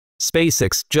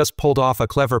SpaceX just pulled off a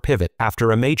clever pivot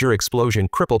after a major explosion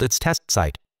crippled its test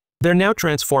site. They're now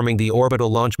transforming the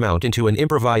Orbital Launch Mount into an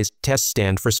improvised test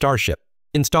stand for Starship,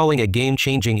 installing a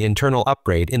game-changing internal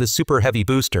upgrade in the Super Heavy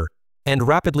booster, and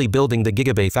rapidly building the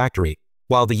GigaBay factory,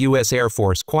 while the U.S. Air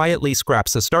Force quietly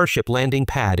scraps a Starship landing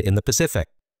pad in the Pacific.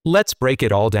 Let's break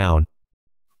it all down.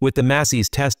 With the Masseys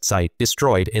test site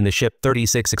destroyed in the Ship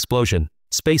 36 explosion,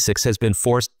 SpaceX has been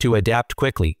forced to adapt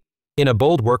quickly. In a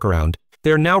bold workaround,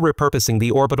 they're now repurposing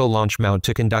the Orbital Launch Mount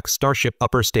to conduct Starship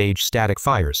upper stage static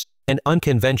fires, an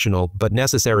unconventional but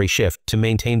necessary shift to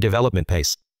maintain development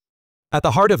pace. At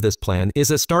the heart of this plan is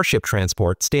a Starship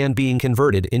transport stand being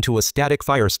converted into a static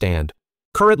fire stand.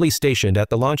 Currently stationed at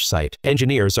the launch site,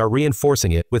 engineers are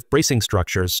reinforcing it with bracing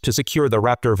structures to secure the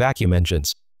Raptor vacuum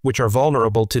engines, which are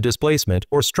vulnerable to displacement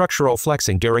or structural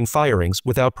flexing during firings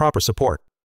without proper support.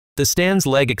 The stand's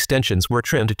leg extensions were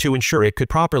trimmed to ensure it could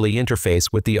properly interface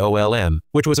with the OLM,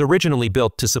 which was originally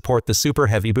built to support the Super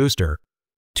Heavy booster.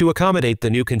 To accommodate the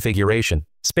new configuration,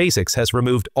 SpaceX has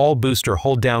removed all booster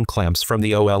hold-down clamps from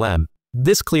the OLM.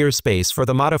 This clears space for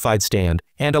the modified stand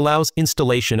and allows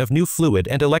installation of new fluid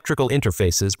and electrical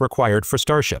interfaces required for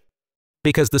Starship.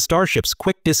 Because the Starship's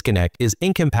quick disconnect is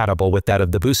incompatible with that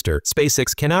of the booster,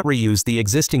 SpaceX cannot reuse the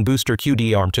existing booster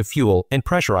QD arm to fuel and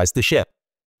pressurize the ship.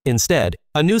 Instead,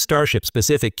 a new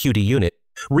Starship-specific QD unit,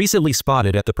 recently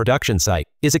spotted at the production site,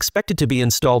 is expected to be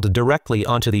installed directly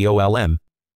onto the OLM.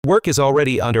 Work is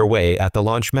already underway at the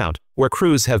launch mount, where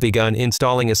crews have begun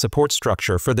installing a support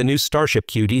structure for the new Starship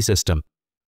QD system.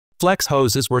 Flex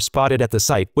hoses were spotted at the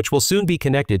site, which will soon be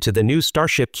connected to the new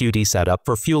Starship QD setup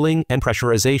for fueling and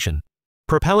pressurization.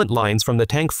 Propellant lines from the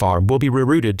tank farm will be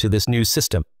rerouted to this new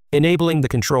system, enabling the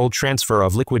controlled transfer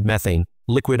of liquid methane,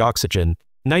 liquid oxygen,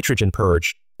 nitrogen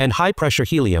purge, and high-pressure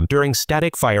helium during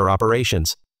static fire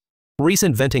operations.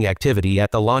 Recent venting activity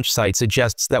at the launch site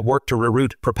suggests that work to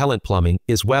reroute propellant plumbing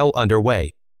is well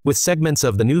underway, with segments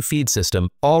of the new feed system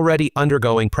already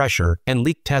undergoing pressure and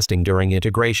leak testing during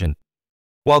integration.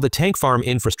 While the tank farm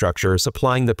infrastructure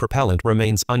supplying the propellant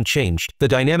remains unchanged, the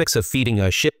dynamics of feeding a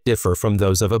ship differ from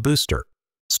those of a booster.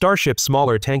 Starship's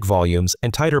smaller tank volumes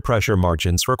and tighter pressure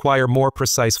margins require more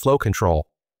precise flow control.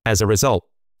 As a result,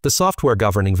 the software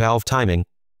governing valve timing,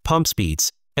 pump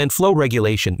speeds, and flow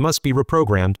regulation must be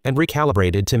reprogrammed and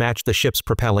recalibrated to match the ship's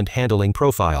propellant handling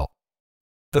profile.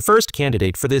 The first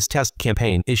candidate for this test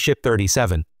campaign is Ship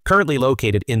 37, currently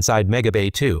located inside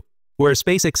Megabay 2, where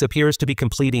SpaceX appears to be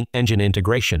completing engine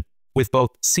integration, with both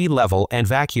sea-level and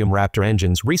vacuum Raptor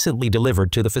engines recently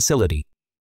delivered to the facility.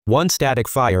 Once static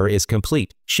fire is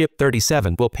complete, Ship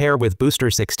 37 will pair with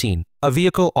Booster 16, a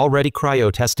vehicle already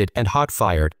cryo-tested and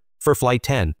hot-fired, for Flight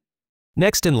 10.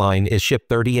 Next in line is Ship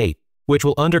 38, which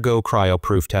will undergo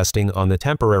cryo-proof testing on the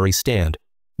temporary stand,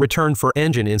 return for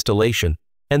engine installation,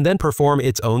 and then perform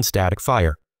its own static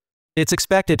fire. It's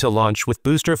expected to launch with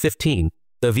Booster 15,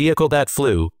 the vehicle that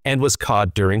flew and was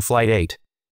caught during Flight 8.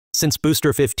 Since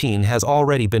Booster 15 has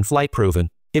already been flight-proven,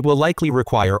 it will likely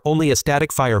require only a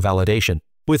static fire validation,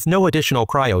 with no additional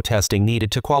cryo testing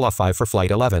needed to qualify for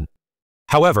Flight 11.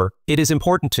 However, it is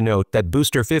important to note that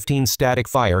Booster 15's static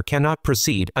fire cannot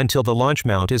proceed until the launch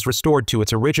mount is restored to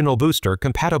its original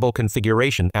booster-compatible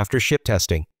configuration after ship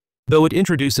testing. Though it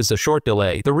introduces a short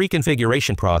delay, the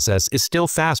reconfiguration process is still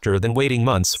faster than waiting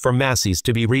months for Masseys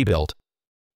to be rebuilt.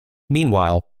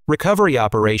 Meanwhile, recovery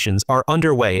operations are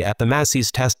underway at the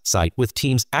Masseys test site, with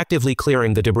teams actively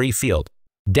clearing the debris field.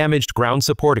 Damaged ground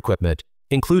support equipment,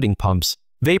 including pumps,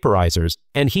 vaporizers,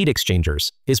 and heat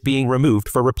exchangers, is being removed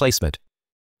for replacement.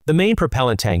 The main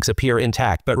propellant tanks appear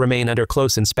intact but remain under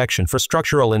close inspection for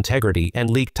structural integrity and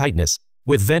leak tightness,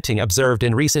 with venting observed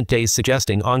in recent days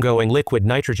suggesting ongoing liquid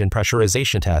nitrogen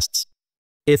pressurization tests.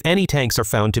 If any tanks are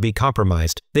found to be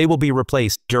compromised, they will be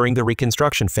replaced during the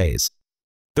reconstruction phase.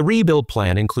 The rebuild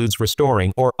plan includes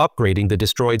restoring or upgrading the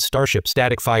destroyed Starship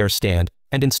static fire stand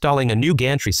and installing a new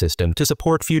gantry system to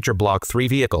support future Block 3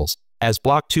 vehicles, as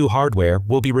Block 2 hardware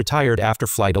will be retired after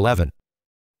Flight 11.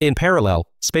 In parallel,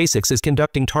 SpaceX is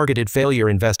conducting targeted failure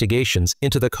investigations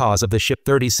into the cause of the Ship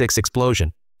 36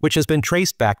 explosion, which has been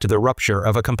traced back to the rupture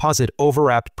of a composite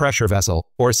overwrapped pressure vessel,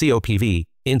 or COPV,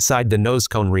 inside the nose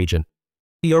cone region.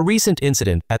 A recent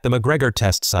incident at the McGregor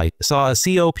test site saw a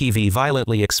COPV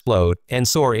violently explode and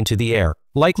soar into the air,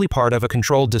 likely part of a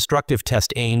controlled destructive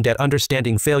test aimed at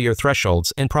understanding failure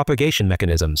thresholds and propagation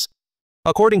mechanisms.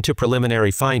 According to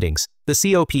preliminary findings, the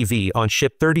COPV on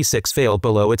Ship 36 failed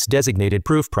below its designated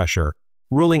proof pressure,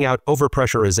 ruling out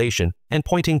overpressurization and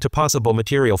pointing to possible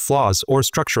material flaws or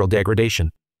structural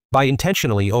degradation. By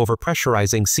intentionally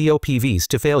overpressurizing COPVs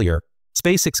to failure,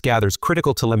 SpaceX gathers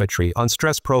critical telemetry on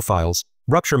stress profiles,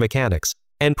 rupture mechanics,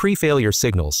 and pre-failure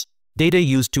signals, data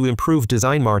used to improve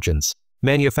design margins,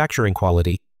 manufacturing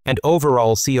quality, and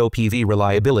overall COPV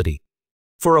reliability.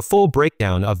 For a full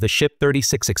breakdown of the Ship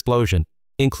 36 explosion,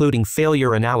 including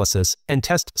failure analysis and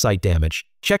test site damage,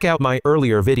 check out my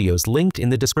earlier videos linked in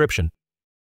the description.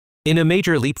 In a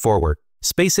major leap forward,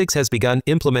 SpaceX has begun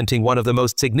implementing one of the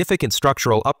most significant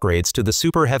structural upgrades to the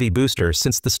Super Heavy booster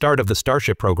since the start of the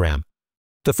Starship program.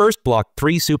 The first Block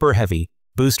 3 Super Heavy,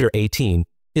 Booster 18,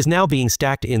 is now being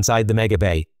stacked inside the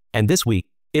GigaBay, and this week,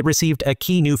 it received a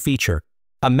key new feature,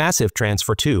 a massive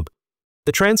transfer tube.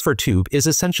 The transfer tube is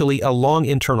essentially a long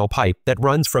internal pipe that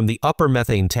runs from the upper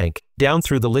methane tank down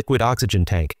through the liquid oxygen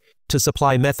tank to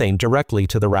supply methane directly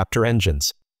to the Raptor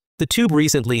engines. The tube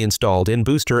recently installed in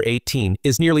Booster 18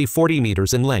 is nearly 40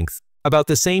 meters in length, about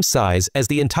the same size as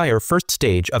the entire first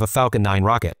stage of a Falcon 9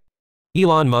 rocket.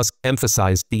 Elon Musk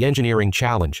emphasized the engineering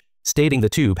challenge, stating the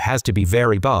tube has to be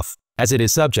very buff, as it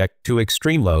is subject to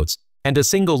extreme loads, and a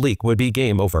single leak would be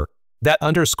game over. That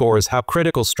underscores how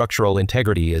critical structural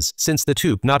integrity is, since the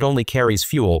tube not only carries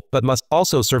fuel but must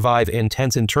also survive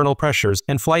intense internal pressures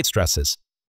and flight stresses.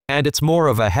 And it's more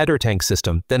of a header tank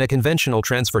system than a conventional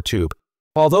transfer tube.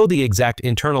 Although the exact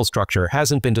internal structure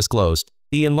hasn't been disclosed,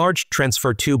 the enlarged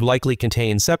transfer tube likely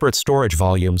contains separate storage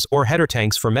volumes or header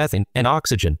tanks for methane and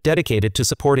oxygen dedicated to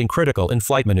supporting critical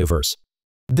in-flight maneuvers.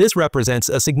 This represents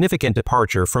a significant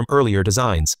departure from earlier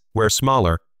designs, where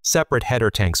smaller, separate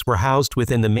header tanks were housed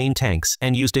within the main tanks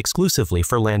and used exclusively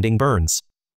for landing burns.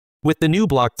 With the new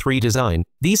Block 3 design,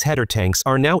 these header tanks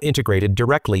are now integrated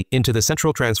directly into the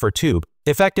central transfer tube,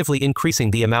 effectively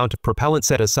increasing the amount of propellant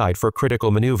set aside for critical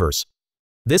maneuvers.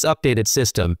 This updated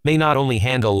system may not only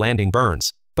handle landing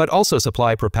burns, but also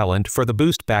supply propellant for the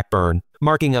boost back burn,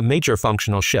 marking a major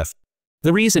functional shift.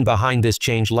 The reason behind this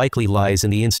change likely lies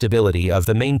in the instability of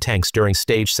the main tanks during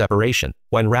stage separation,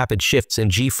 when rapid shifts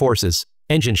in G-forces,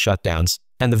 engine shutdowns,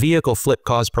 and the vehicle flip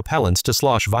cause propellants to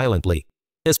slosh violently.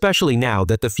 Especially now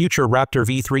that the future Raptor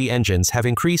V3 engines have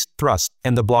increased thrust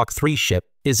and the Block 3 ship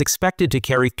is expected to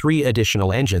carry 3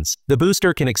 additional engines, the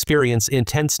booster can experience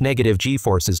intense negative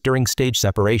G-forces during stage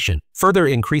separation, further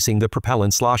increasing the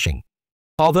propellant sloshing.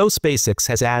 Although SpaceX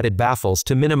has added baffles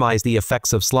to minimize the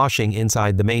effects of sloshing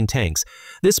inside the main tanks,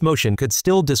 this motion could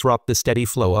still disrupt the steady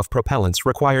flow of propellants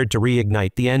required to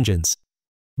reignite the engines.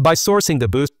 By sourcing the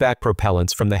boost-back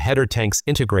propellants from the header tanks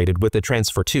integrated with the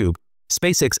transfer tube,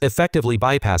 SpaceX effectively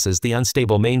bypasses the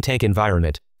unstable main tank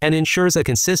environment and ensures a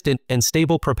consistent and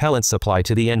stable propellant supply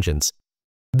to the engines.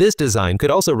 This design could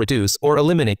also reduce or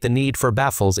eliminate the need for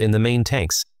baffles in the main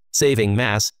tanks, saving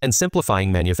mass and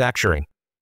simplifying manufacturing.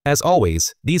 As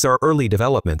always, these are early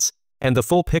developments, and the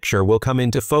full picture will come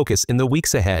into focus in the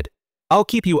weeks ahead. I'll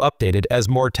keep you updated as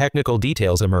more technical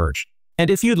details emerge. And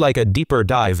if you'd like a deeper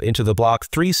dive into the Block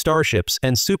 3 Starships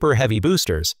and Super Heavy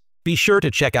boosters, be sure to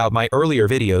check out my earlier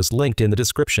videos linked in the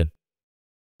description.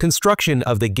 Construction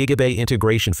of the GigaBay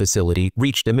integration facility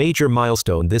reached a major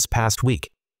milestone this past week.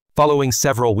 Following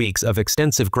several weeks of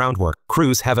extensive groundwork,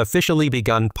 crews have officially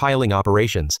begun piling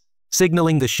operations,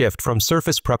 signaling the shift from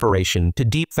surface preparation to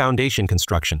deep foundation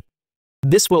construction.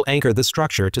 This will anchor the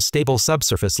structure to stable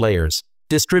subsurface layers,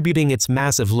 distributing its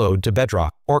massive load to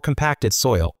bedrock or compacted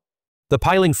soil. The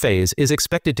piling phase is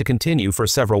expected to continue for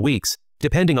several weeks,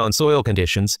 depending on soil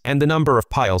conditions and the number of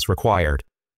piles required.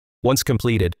 Once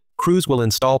completed, crews will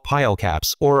install pile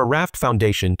caps or a raft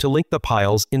foundation to link the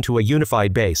piles into a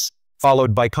unified base,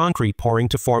 followed by concrete pouring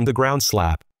to form the ground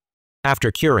slab.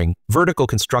 After curing, vertical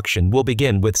construction will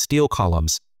begin with steel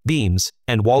columns, beams,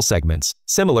 and wall segments,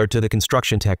 similar to the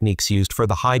construction techniques used for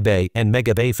the high bay and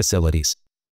mega bay facilities.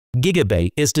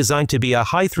 GigaBay is designed to be a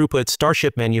high-throughput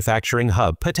Starship manufacturing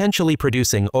hub, potentially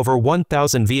producing over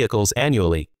 1,000 vehicles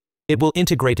annually. It will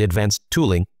integrate advanced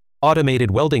tooling,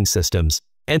 automated welding systems,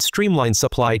 and streamline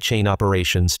supply chain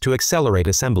operations to accelerate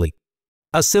assembly.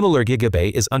 A similar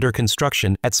GigaBay is under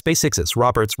construction at SpaceX's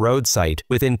Roberts Road site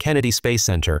within Kennedy Space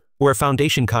Center, where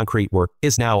foundation concrete work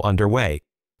is now underway.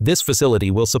 This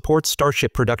facility will support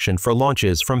Starship production for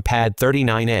launches from Pad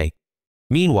 39A.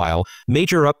 Meanwhile,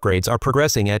 major upgrades are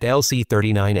progressing at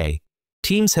LC-39A.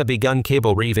 Teams have begun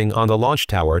cable reeving on the launch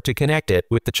tower to connect it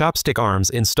with the chopstick arms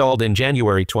installed in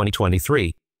January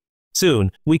 2023.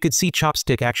 Soon, we could see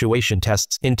chopstick actuation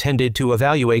tests intended to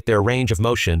evaluate their range of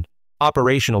motion,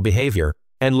 operational behavior,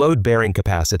 and load-bearing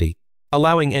capacity,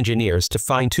 allowing engineers to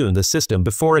fine-tune the system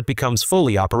before it becomes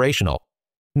fully operational.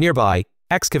 Nearby,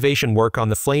 excavation work on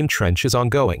the flame trench is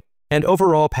ongoing, and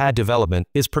overall pad development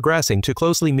is progressing to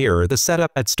closely mirror the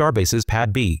setup at Starbase's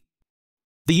Pad B.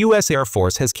 The U.S. Air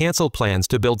Force has canceled plans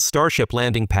to build Starship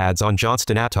landing pads on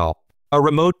Johnston Atoll, a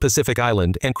remote Pacific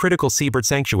island and critical seabird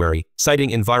sanctuary, citing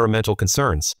environmental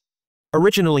concerns.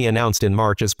 Originally announced in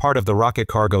March as part of the Rocket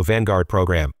Cargo Vanguard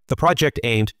program, the project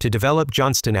aimed to develop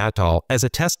Johnston Atoll as a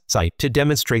test site to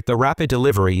demonstrate the rapid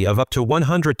delivery of up to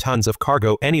 100 tons of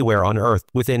cargo anywhere on Earth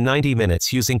within 90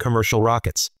 minutes using commercial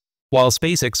rockets. While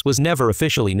SpaceX was never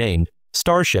officially named,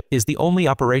 Starship is the only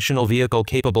operational vehicle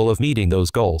capable of meeting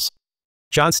those goals.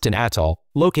 Johnston Atoll,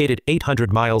 located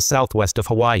 800 miles southwest of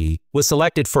Hawaii, was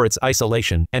selected for its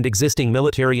isolation and existing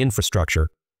military infrastructure.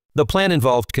 The plan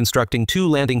involved constructing 2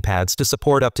 landing pads to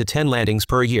support up to 10 landings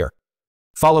per year.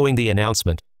 Following the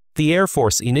announcement, the Air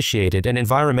Force initiated an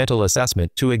environmental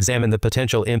assessment to examine the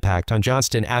potential impact on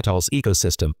Johnston Atoll's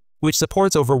ecosystem, which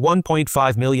supports over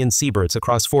 1.5 million seabirds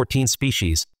across 14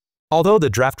 species. Although the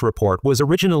draft report was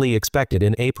originally expected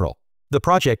in April, the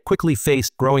project quickly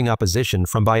faced growing opposition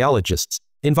from biologists,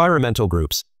 environmental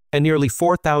groups, and nearly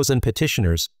 4,000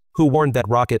 petitioners, who warned that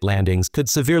rocket landings could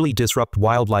severely disrupt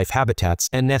wildlife habitats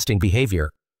and nesting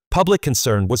behavior. Public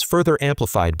concern was further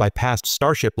amplified by past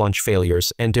Starship launch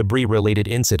failures and debris-related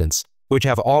incidents, which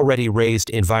have already raised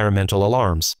environmental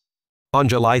alarms. On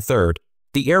July 3,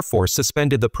 the Air Force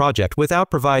suspended the project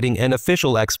without providing an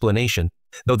official explanation,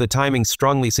 though the timing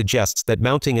strongly suggests that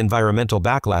mounting environmental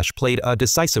backlash played a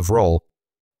decisive role.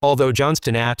 Although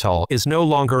Johnston Atoll is no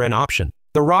longer an option,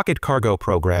 the rocket cargo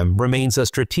program remains a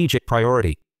strategic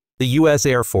priority. The U.S.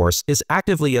 Air Force is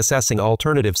actively assessing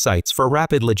alternative sites for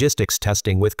rapid logistics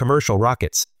testing with commercial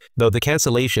rockets, though the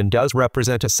cancellation does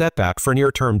represent a setback for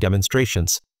near-term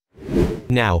demonstrations.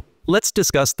 Now, let's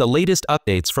discuss the latest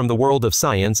updates from the world of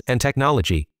science and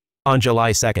technology. On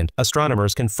July 2,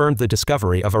 astronomers confirmed the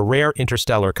discovery of a rare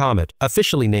interstellar comet,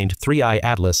 officially named 3I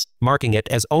Atlas, marking it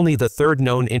as only the 3rd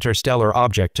known interstellar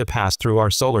object to pass through our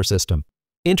solar system.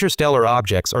 Interstellar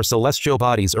objects are celestial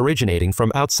bodies originating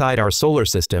from outside our solar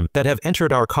system that have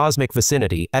entered our cosmic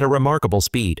vicinity at a remarkable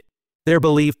speed. They're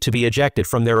believed to be ejected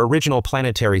from their original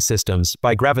planetary systems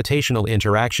by gravitational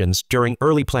interactions during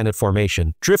early planet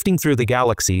formation, drifting through the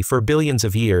galaxy for billions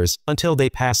of years until they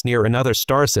pass near another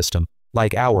star system,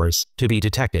 like ours, to be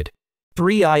detected.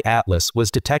 3I Atlas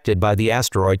was detected by the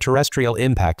Asteroid Terrestrial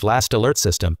Impact Last Alert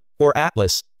System, or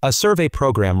ATLAS, a survey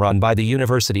program run by the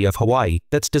University of Hawaii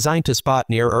that's designed to spot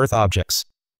near-Earth objects.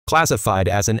 Classified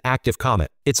as an active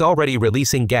comet, it's already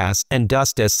releasing gas and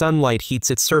dust as sunlight heats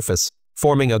its surface,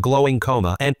 forming a glowing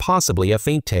coma and possibly a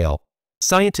faint tail.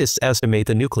 Scientists estimate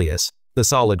the nucleus, the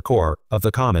solid core, of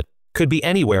the comet, could be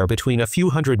anywhere between a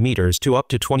few hundred meters to up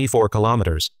to 24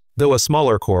 kilometers, though a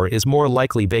smaller core is more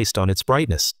likely based on its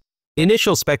brightness.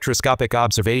 Initial spectroscopic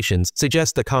observations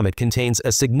suggest the comet contains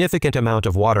a significant amount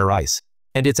of water ice,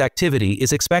 and its activity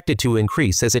is expected to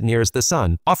increase as it nears the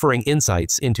Sun, offering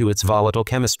insights into its volatile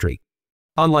chemistry.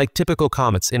 Unlike typical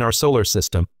comets in our solar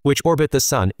system, which orbit the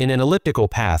Sun in an elliptical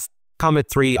path, Comet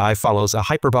 3I follows a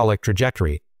hyperbolic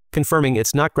trajectory, confirming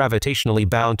it's not gravitationally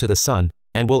bound to the Sun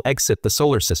and will exit the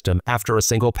solar system after a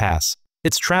single pass.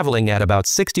 It's traveling at about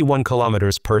 61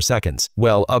 kilometers per second,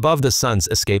 well above the Sun's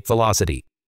escape velocity.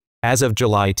 As of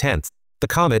July 10, the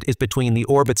comet is between the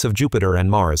orbits of Jupiter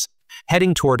and Mars,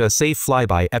 heading toward a safe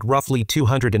flyby at roughly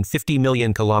 250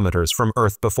 million kilometers from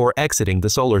Earth before exiting the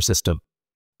solar system.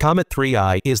 Comet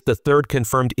 3I is the 3rd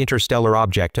confirmed interstellar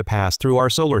object to pass through our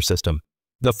solar system.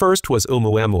 The first was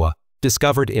Oumuamua,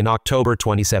 discovered in October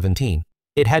 2017.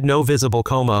 It had no visible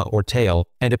coma or tail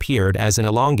and appeared as an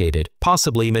elongated,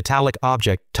 possibly metallic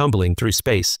object tumbling through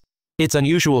space. Its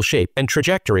unusual shape and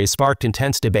trajectory sparked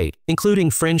intense debate, including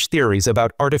fringe theories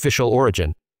about artificial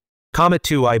origin. Comet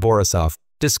 2I Borisov,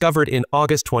 discovered in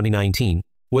August 2019,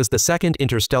 was the 2nd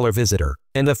interstellar visitor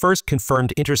and the first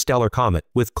confirmed interstellar comet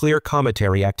with clear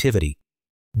cometary activity.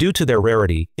 Due to their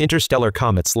rarity, interstellar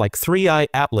comets like 3I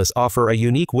Atlas offer a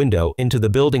unique window into the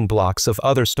building blocks of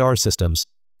other star systems,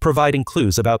 providing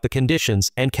clues about the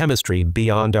conditions and chemistry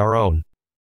beyond our own.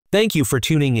 Thank you for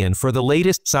tuning in for the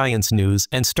latest science news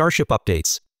and Starship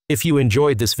updates. If you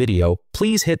enjoyed this video,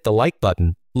 please hit the like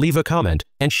button, leave a comment,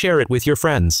 and share it with your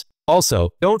friends. Also,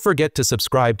 don't forget to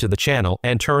subscribe to the channel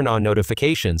and turn on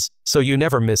notifications so you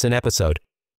never miss an episode.